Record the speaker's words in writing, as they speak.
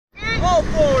all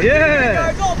forward.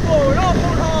 Yeah. Guys, all forward hard.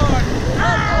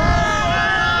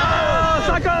 Oh,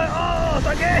 sucker. Oh,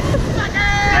 sucker.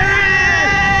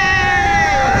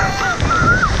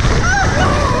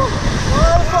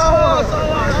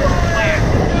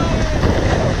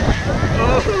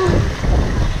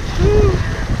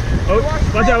 Oh,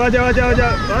 watch out, watch out, watch out, watch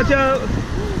out, watch out.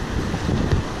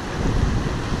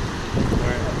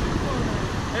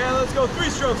 And let's go 3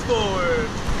 strokes forward.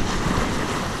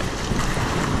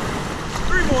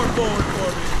 3 more forward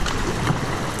for me.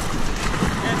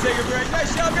 And take a break.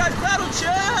 Nice job, guys. Paddle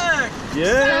check.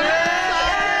 Yeah.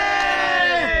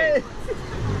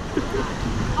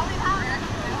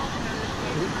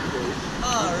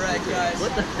 Alright, guys.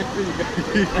 What the heck are you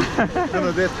guys?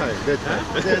 No, they're tight. They're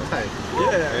tight. They're tight.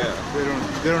 Yeah.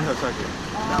 They don't have sake.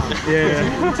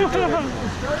 Yeah. So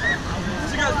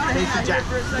you guys want to hang out here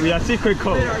for a second? We are secret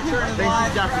code. Thanks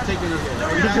Thanks, Jack, for taking us Then there.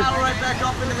 we're going to paddle right back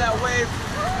up into that wave.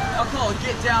 I'll call it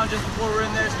get down just before we're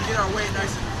in there so we get our weight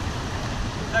nice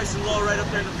and low right up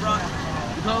there in the front.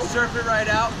 Surf it right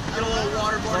out. Get a little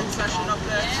waterboarding session up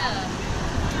there.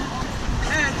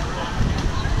 And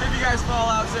if you guys fall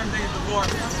out, same thing as before.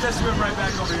 Just swim right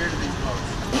back over here to these boats.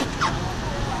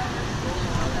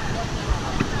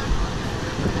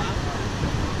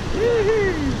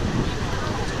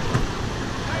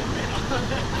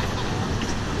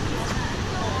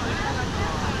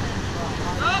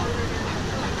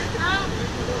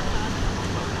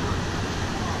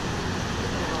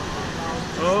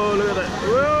 Oh, look at that.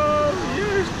 Whoa,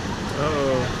 yeah.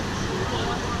 Uh-oh.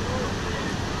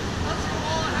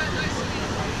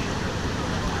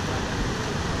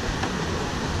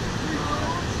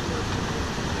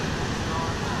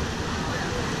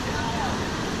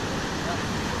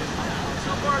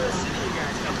 So far, the city you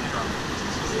guys coming from?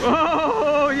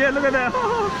 Oh, yeah, look at that.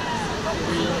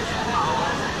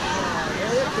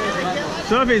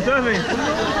 Surfing, surfing.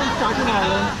 Staten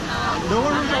Island. No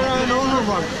one was around, no one was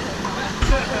wrong.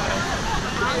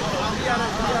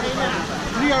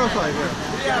 3 out of 5,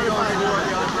 yeah. 3 out of 5 more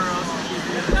the other girls.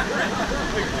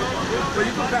 But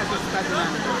you can pass us Staten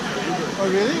Island. Oh,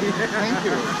 really? Thank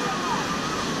you.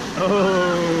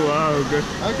 Oh, wow, good.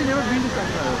 I've actually never been to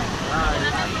Staten Island.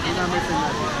 You're not missing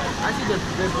nothing. Actually,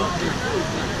 there's one thing.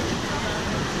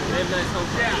 They have nice homes.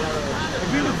 Yeah.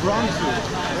 I've been to Bronx too.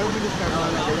 I've never been to Staten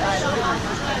Island.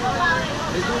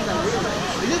 It's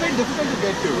just very difficult to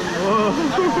get to. Oh,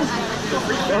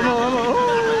 one more, one more.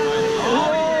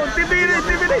 Oh, tipirik,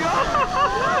 tipirik.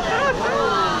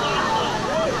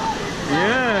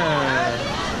 Yeah.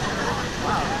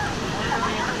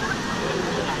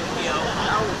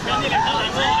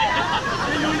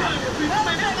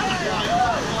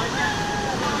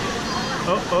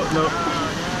 Oh, no.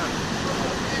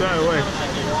 Stay away.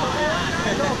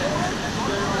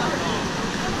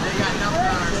 They got nothing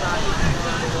on our side.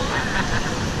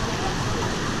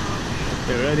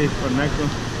 Okay, ready for the next one?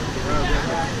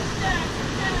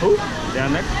 Oh, yeah,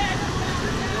 next.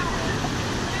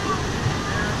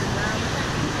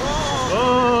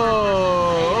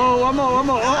 Oh, one more, one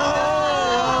more. Oh!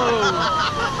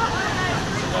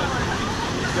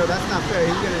 Yo, that's not fair.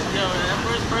 He's gonna. Yo, that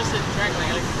first person drank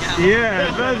like a Yeah,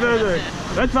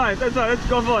 that's fine, let's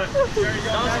go for it.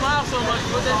 Don't smile so much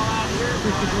with it.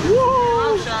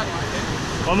 Woo! Shot.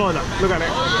 One more, look at it.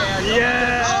 Oh, yeah.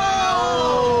 Yeah!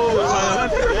 Oh!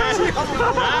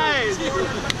 Nice!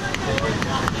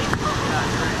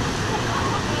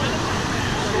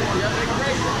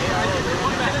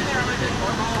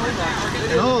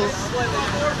 No.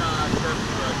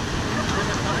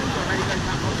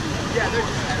 Yeah, they're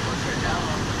just ahead of us right now.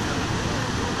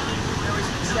 Then we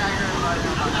stagger and let it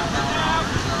go.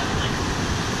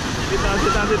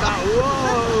 Sit down.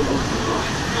 Whoa!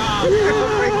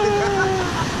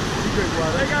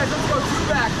 Hey guys, let's go 2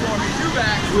 back for me. 2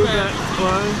 back. Look at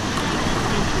 1,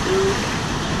 2.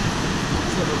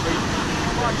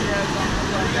 Come on, Chad.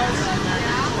 You guys.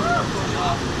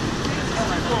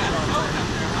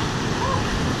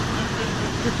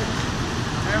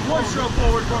 And 1 stroke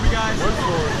forward for me, guys. 1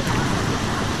 forward.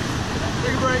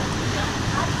 Take a break.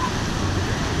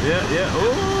 Yeah.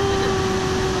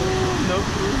 Oh! Nope.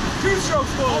 2 strokes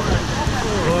forward. 1.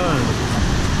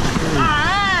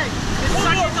 Alright! It's One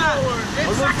sucky more time! forward.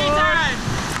 It's sucky time!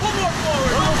 1 more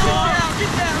forward. One more. Get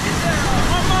down.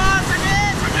 One more! Sucky!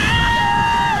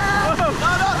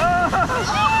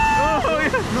 Oh,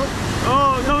 yeah.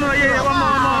 Oh, no, yeah, one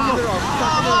more.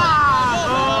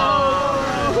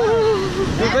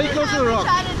 You're very close to the rock.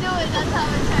 Try to do it, that's how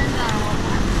it turns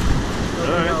out.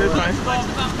 Alright, that's fine.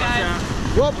 What's up, guys?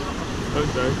 Whoop. Oh,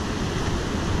 sorry.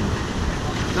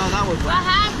 No, that was What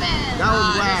happened? That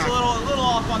was Just whack. a little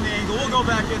off on the angle. We'll go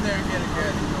back in there and get it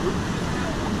good.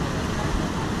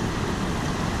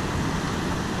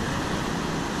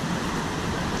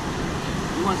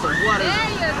 want some water.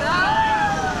 There you go.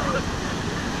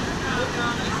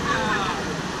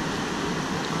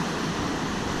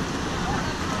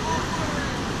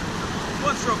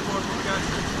 One stroke forward for you guys.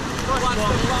 Watch the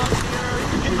vlog here.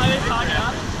 I didn't talk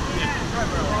about it.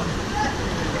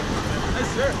 Yes,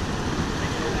 sir.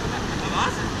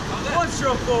 Awesome. One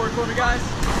stroke forward for me, guys.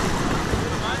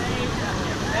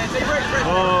 And take a break, break. Oh,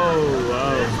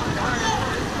 wow.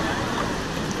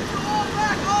 All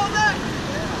back, all back.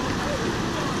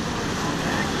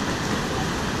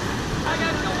 I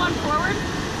gotta go one forward.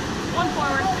 One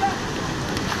forward.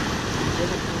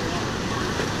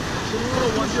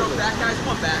 One stroke back, guys.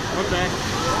 One back. One back.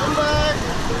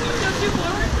 Go two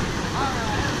forward.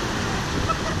 Alright.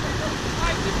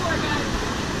 Alright, two forward, guys.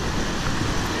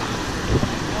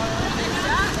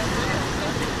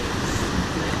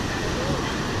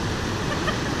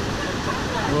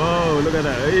 Whoa, look at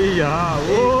that. Hey, yeah.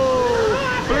 Whoa.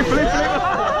 Flip, flip, flip.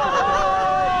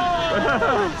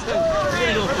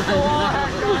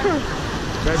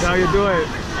 That's how you do it.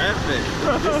 Epic.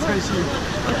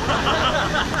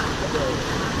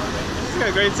 He's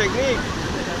got great technique.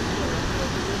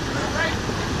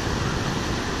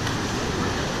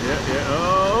 Yeah, yeah.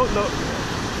 Oh, no.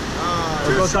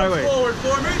 Two Go strokes sideways. forward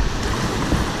for me.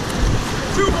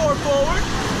 Two more forward.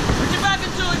 Get back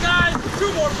into it, guys.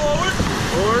 Two more forward.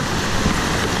 Forward.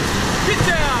 Get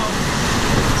down.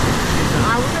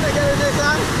 Are we gonna get it this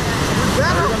time?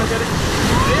 Better. We're gonna get it.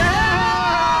 Yeah.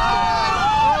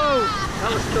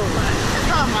 That was still nice.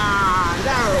 Come on.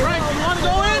 That was Frank, you want to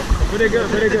go in? Pretty good,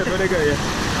 pretty good, pretty good, yeah.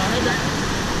 You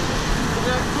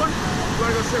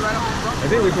want to go sit right up in front? I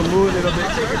think we can move a little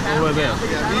bit over there.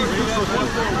 Yeah.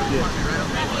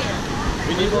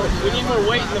 We need more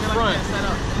weight in the front.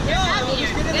 You're heavier.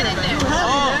 Get in there.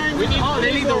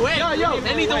 They need the weight.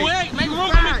 They need the weight. Make room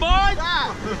for me, boys.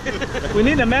 We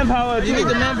need the manpower. You need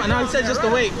the manpower. No, he said just the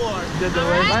weight. Just the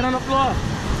weight. Right on the floor.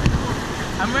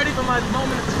 I'm ready for my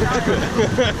moment of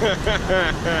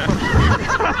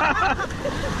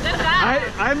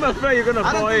I'm afraid you're gonna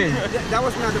fall in. That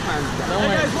was not the plan.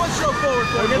 Hey guys, one stroke forward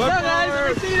for me. Let's go, guys.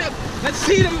 Let's see them. Let's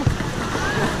see them.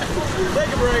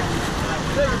 Take a break.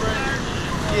 Take a break.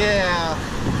 Yeah.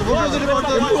 Move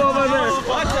over there.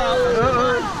 Watch out.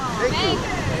 Thank you.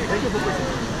 Thank you for pushing.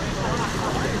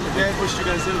 Yeah, pushed you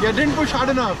guys in. Yeah, didn't push hard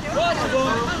enough.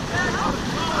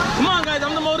 Come on, guys.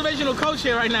 I'm the motivational coach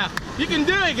here right now. You can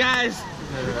do it, guys.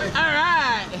 All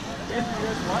right.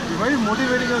 Why are you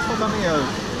motivating us for something else?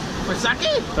 For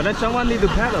sake? But then someone need to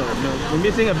paddle. No, we're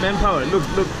missing a manpower. Look,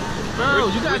 look. Bro,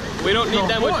 you got We don't need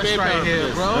that much horse manpower right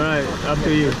here, bro. All right, up to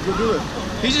you. You do it.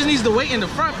 He just needs the weight in the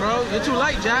front, bro. You're too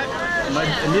light, Jack. Am I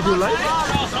need to light?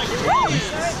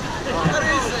 What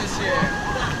is this here?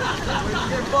 We're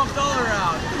getting bumped all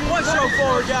around. One stroke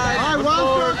forward, guys. All right, one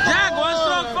stroke Jack, one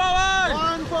stroke forward.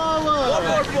 One forward. One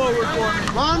more forward for me.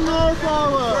 One more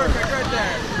forward. Perfect, right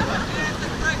there.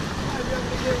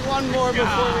 One more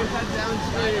before we head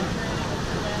downstream.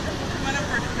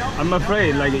 I'm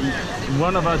afraid like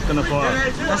one of us gonna fall.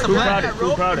 That's Too crowded,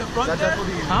 too crowded. That's what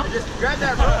he is. Huh? Just grab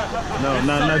that rope. No,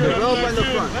 not The good. rope in the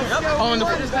front. Oh, in the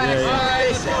front. Yeah,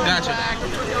 yeah. Gotcha.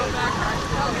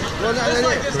 Well, Just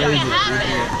like this guy.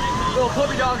 Crazy. Little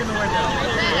puppy dog in the window.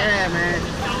 Yeah, man.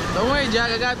 Don't worry,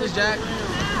 Jack. I got this, Jack.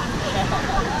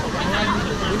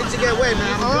 We need to get away,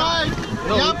 man. All right.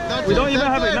 No, we don't even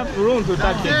have enough room to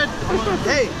touch it.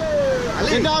 Hey,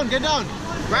 Ali. Get down.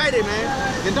 Ride it, man.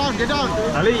 Get down.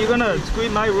 Ali, you're gonna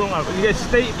squeeze my room up. You guys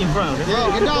stay in front, okay?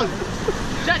 Yeah, get down.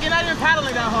 Jack, you're not even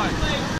paddling that hard.